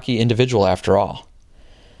is a cocky individual after all.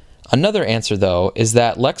 Another answer, though, is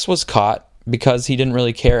that Lex was caught because he didn't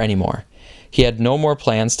really care anymore. He had no more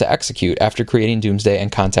plans to execute after creating Doomsday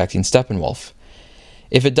and contacting Steppenwolf.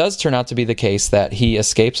 If it does turn out to be the case that he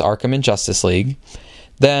escapes Arkham in Justice League,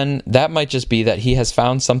 then that might just be that he has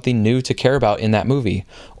found something new to care about in that movie,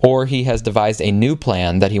 or he has devised a new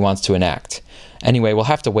plan that he wants to enact. Anyway, we'll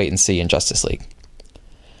have to wait and see in Justice League.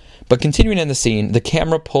 But continuing in the scene, the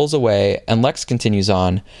camera pulls away and Lex continues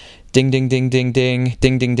on. Ding, ding, ding, ding, ding,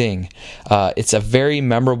 ding, ding, ding. It's a very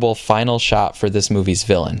memorable final shot for this movie's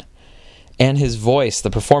villain. And his voice, the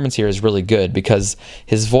performance here is really good because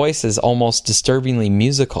his voice is almost disturbingly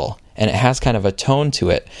musical, and it has kind of a tone to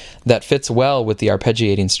it that fits well with the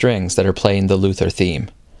arpeggiating strings that are playing the Luthor theme.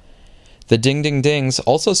 The ding-ding-dings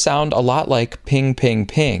also sound a lot like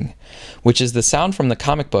ping-ping-ping, which is the sound from the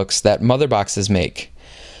comic books that mother boxes make.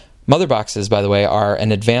 Mother boxes, by the way, are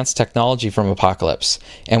an advanced technology from Apocalypse,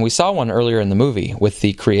 and we saw one earlier in the movie with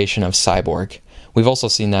the creation of Cyborg. We've also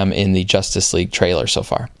seen them in the Justice League trailer so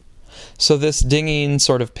far. So this dinging,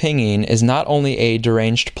 sort of pinging, is not only a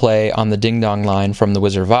deranged play on the ding-dong line from The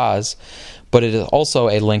Wizard of Oz, but it is also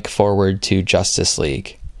a link forward to Justice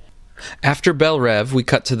League. After Belle Rev, we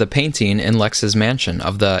cut to the painting in Lex's mansion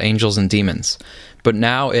of the angels and demons, but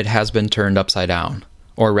now it has been turned upside down,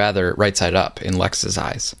 or rather, right side up in Lex's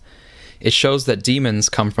eyes. It shows that demons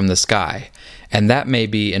come from the sky, and that may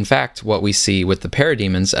be, in fact, what we see with the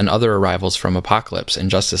parademons and other arrivals from Apocalypse in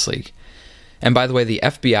Justice League. And by the way, the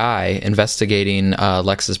FBI investigating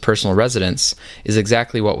Lex's personal residence is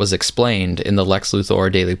exactly what was explained in the Lex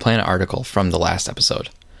Luthor Daily Planet article from the last episode.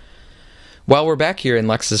 While we're back here in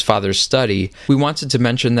Lex's father's study, we wanted to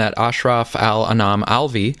mention that Ashraf Al-Anam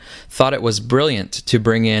Alvi thought it was brilliant to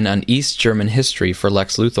bring in an East German history for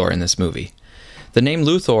Lex Luthor in this movie. The name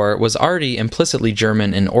Luthor was already implicitly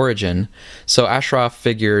German in origin, so Ashraf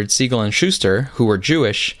figured Siegel and Schuster, who were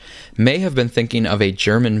Jewish, may have been thinking of a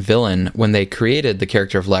German villain when they created the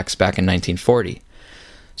character of Lex back in 1940.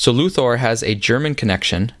 So Luthor has a German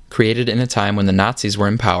connection, created in a time when the Nazis were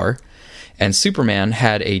in power, and Superman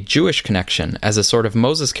had a Jewish connection as a sort of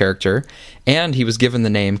Moses character, and he was given the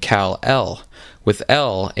name Kal-El, with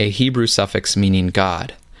El a Hebrew suffix meaning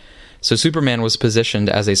God. So Superman was positioned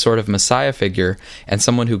as a sort of messiah figure and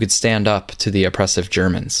someone who could stand up to the oppressive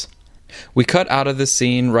Germans. We cut out of this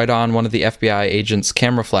scene right on one of the FBI agents'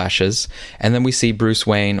 camera flashes, and then we see Bruce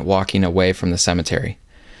Wayne walking away from the cemetery.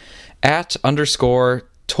 @toypaj_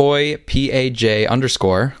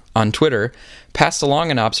 on Twitter passed along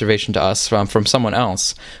an observation to us from someone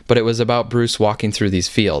else, but it was about Bruce walking through these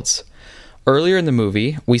fields. Earlier in the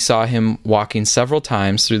movie, we saw him walking several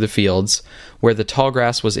times through the fields where the tall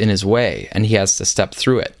grass was in his way, and he has to step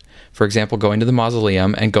through it. For example, going to the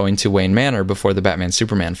mausoleum and going to Wayne Manor before the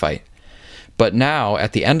Batman-Superman fight. But now,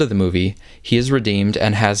 at the end of the movie, he is redeemed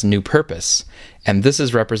and has new purpose, and this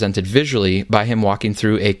is represented visually by him walking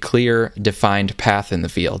through a clear, defined path in the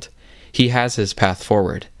field. He has his path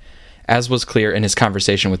forward, as was clear in his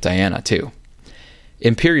conversation with Diana, too.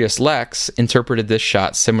 Imperious Lex interpreted this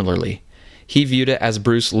shot similarly. He viewed it as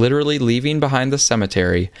Bruce literally leaving behind the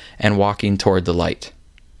cemetery and walking toward the light.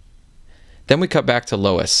 Then we cut back to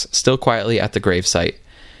Lois, still quietly at the gravesite.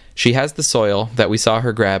 She has the soil that we saw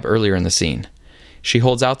her grab earlier in the scene. She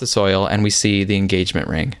holds out the soil and we see the engagement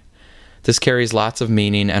ring. This carries lots of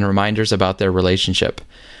meaning and reminders about their relationship.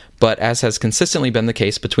 But as has consistently been the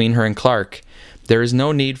case between her and Clark, there is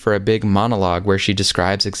no need for a big monologue where she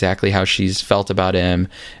describes exactly how she's felt about him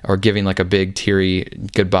or giving like a big teary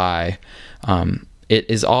goodbye. It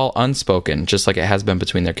is all unspoken, just like it has been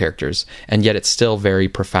between their characters, and yet it's still very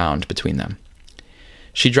profound between them.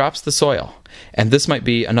 She drops the soil, and this might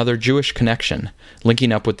be another Jewish connection,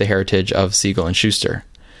 linking up with the heritage of Siegel and Schuster.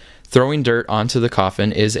 Throwing dirt onto the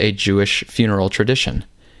coffin is a Jewish funeral tradition.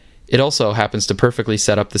 It also happens to perfectly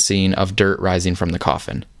set up the scene of dirt rising from the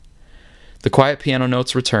coffin. The quiet piano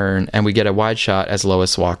notes return, and we get a wide shot as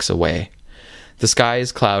Lois walks away. The sky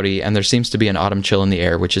is cloudy, and there seems to be an autumn chill in the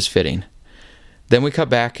air, which is fitting. Then we cut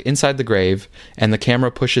back inside the grave, and the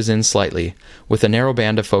camera pushes in slightly, with a narrow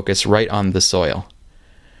band of focus right on the soil.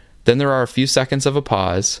 Then there are a few seconds of a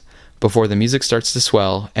pause, before the music starts to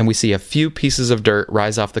swell, and we see a few pieces of dirt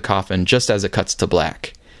rise off the coffin just as it cuts to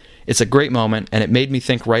black. It's a great moment, and it made me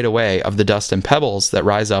think right away of the dust and pebbles that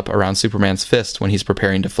rise up around Superman's fist when he's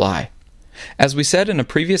preparing to fly. As we said in a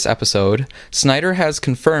previous episode, Snyder has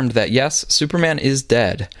confirmed that yes, Superman is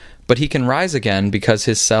dead, but he can rise again because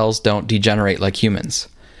his cells don't degenerate like humans.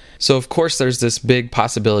 So of course there's this big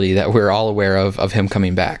possibility that we're all aware of him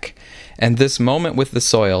coming back. And this moment with the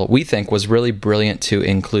soil, we think, was really brilliant to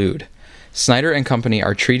include. Snyder and company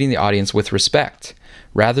are treating the audience with respect,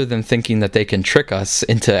 rather than thinking that they can trick us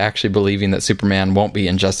into actually believing that Superman won't be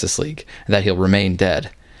in Justice League, and that he'll remain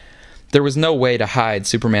dead. There was no way to hide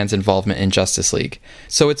Superman's involvement in Justice League,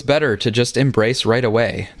 so it's better to just embrace right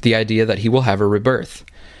away the idea that he will have a rebirth.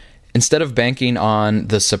 Instead of banking on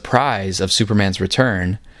the surprise of Superman's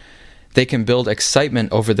return, they can build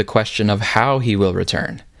excitement over the question of how he will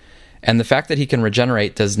return. And the fact that he can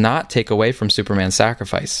regenerate does not take away from Superman's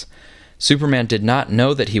sacrifice. Superman did not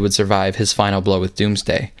know that he would survive his final blow with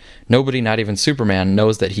Doomsday. Nobody, not even Superman,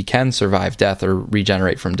 knows that he can survive death or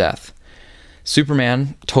regenerate from death.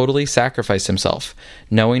 Superman totally sacrificed himself,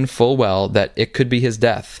 knowing full well that it could be his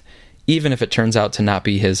death, even if it turns out to not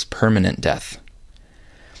be his permanent death.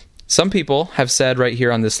 Some people have said right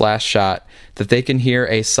here on this last shot that they can hear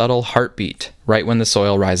a subtle heartbeat right when the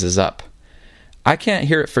soil rises up. I can't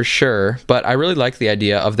hear it for sure, but I really like the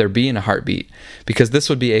idea of there being a heartbeat, because this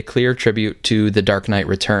would be a clear tribute to The Dark Knight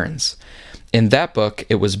Returns. In that book,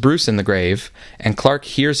 it was Bruce in the grave, and Clark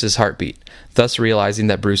hears his heartbeat, thus realizing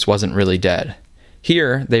that Bruce wasn't really dead.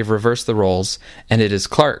 Here, they've reversed the roles, and it is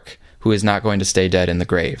Clark who is not going to stay dead in the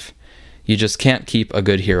grave. You just can't keep a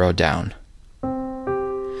good hero down.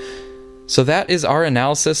 So that is our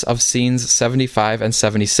analysis of scenes 75 and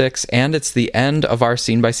 76, and it's the end of our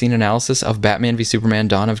scene-by-scene analysis of Batman v Superman: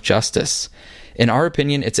 Dawn of Justice. In our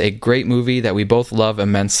opinion, it's a great movie that we both love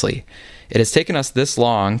immensely. It has taken us this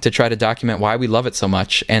long to try to document why we love it so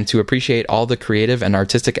much and to appreciate all the creative and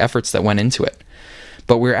artistic efforts that went into it.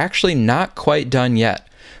 But we're actually not quite done yet.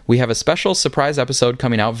 We have a special surprise episode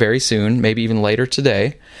coming out very soon, maybe even later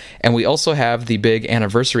today, and we also have the big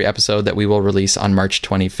anniversary episode that we will release on March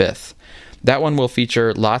 25th. That one will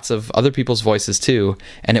feature lots of other people's voices too,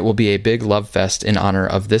 and it will be a big love fest in honor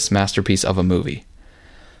of this masterpiece of a movie.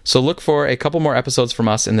 So look for a couple more episodes from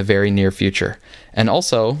us in the very near future. And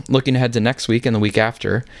also, looking ahead to next week and the week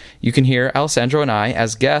after, you can hear Alessandro and I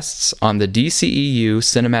as guests on the DCEU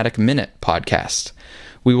Cinematic Minute podcast.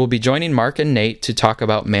 We will be joining Mark and Nate to talk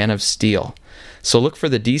about Man of Steel. So look for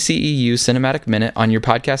the DCEU Cinematic Minute on your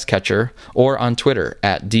podcast catcher or on Twitter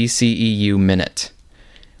at DCEU Minute.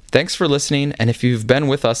 Thanks for listening, and if you've been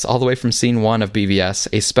with us all the way from Scene 1 of BVS,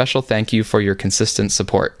 a special thank you for your consistent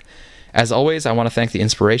support. As always, I want to thank the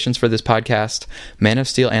inspirations for this podcast, Man of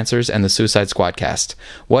Steel Answers and the Suicide Squadcast.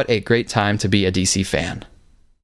 What a great time to be a DC fan.